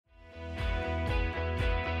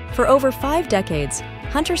For over 5 decades,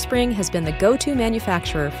 Hunter Spring has been the go-to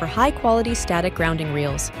manufacturer for high-quality static grounding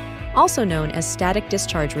reels, also known as static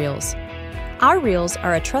discharge reels. Our reels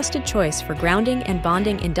are a trusted choice for grounding and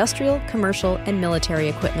bonding industrial, commercial, and military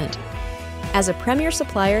equipment. As a premier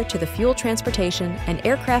supplier to the fuel transportation and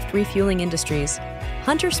aircraft refueling industries,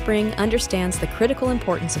 Hunter Spring understands the critical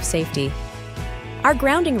importance of safety. Our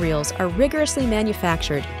grounding reels are rigorously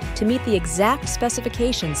manufactured to meet the exact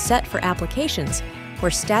specifications set for applications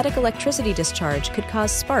where static electricity discharge could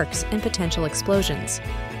cause sparks and potential explosions.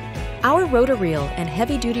 Our rotor reel and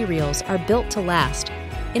heavy-duty reels are built to last,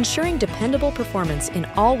 ensuring dependable performance in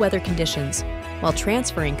all weather conditions while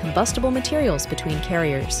transferring combustible materials between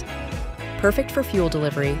carriers. Perfect for fuel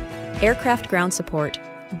delivery, aircraft ground support,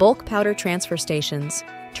 bulk powder transfer stations,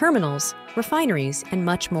 terminals, refineries, and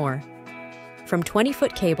much more. From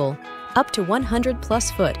 20-foot cable up to 100-plus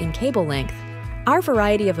foot in cable length, our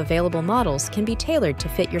variety of available models can be tailored to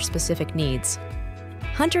fit your specific needs.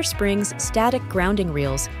 Hunter Spring's static grounding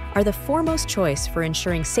reels are the foremost choice for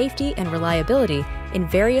ensuring safety and reliability in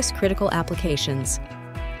various critical applications.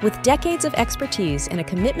 With decades of expertise and a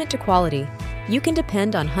commitment to quality, you can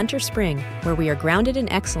depend on Hunter Spring, where we are grounded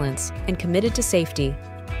in excellence and committed to safety.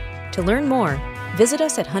 To learn more, visit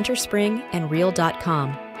us at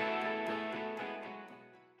hunterspringandreel.com.